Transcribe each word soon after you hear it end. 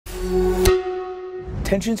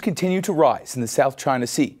Tensions continue to rise in the South China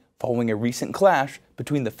Sea following a recent clash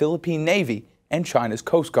between the Philippine Navy and China's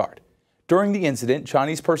Coast Guard. During the incident,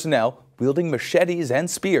 Chinese personnel wielding machetes and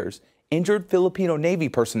spears injured Filipino Navy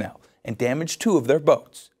personnel and damaged two of their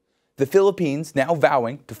boats. The Philippines now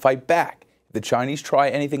vowing to fight back if the Chinese try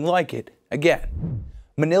anything like it again.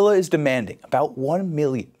 Manila is demanding about $1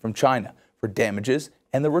 million from China for damages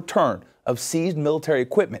and the return of seized military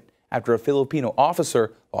equipment after a Filipino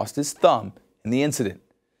officer lost his thumb in the incident.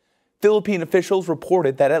 Philippine officials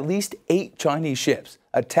reported that at least 8 Chinese ships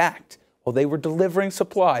attacked while they were delivering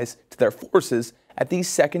supplies to their forces at the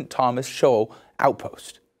Second Thomas Shoal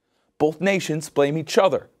outpost. Both nations blame each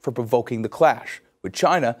other for provoking the clash, with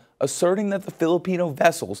China asserting that the Filipino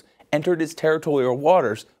vessels entered its territorial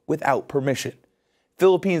waters without permission.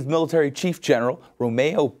 Philippines Military Chief General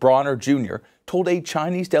Romeo Bronner Jr. told a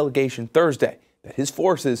Chinese delegation Thursday that his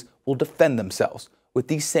forces will defend themselves with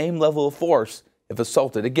the same level of force if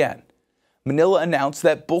assaulted again. Manila announced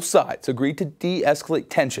that both sides agreed to de-escalate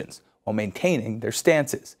tensions while maintaining their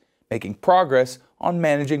stances, making progress on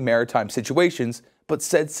managing maritime situations, but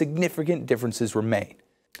said significant differences remain.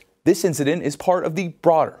 This incident is part of the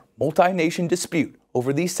broader multi-nation dispute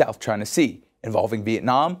over the South China Sea, involving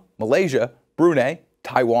Vietnam, Malaysia, Brunei,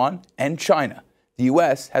 Taiwan, and China. The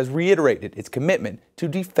U.S. has reiterated its commitment to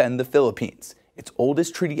defend the Philippines, its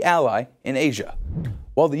oldest treaty ally in Asia.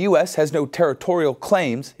 While the U.S. has no territorial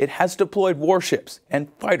claims, it has deployed warships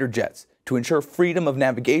and fighter jets to ensure freedom of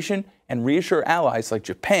navigation and reassure allies like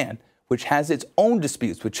Japan, which has its own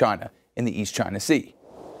disputes with China in the East China Sea.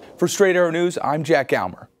 For Straight Arrow News, I'm Jack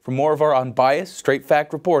Almer. For more of our unbiased,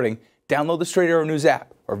 straight-fact reporting, download the Straight Arrow News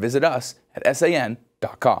app or visit us at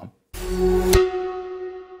san.com.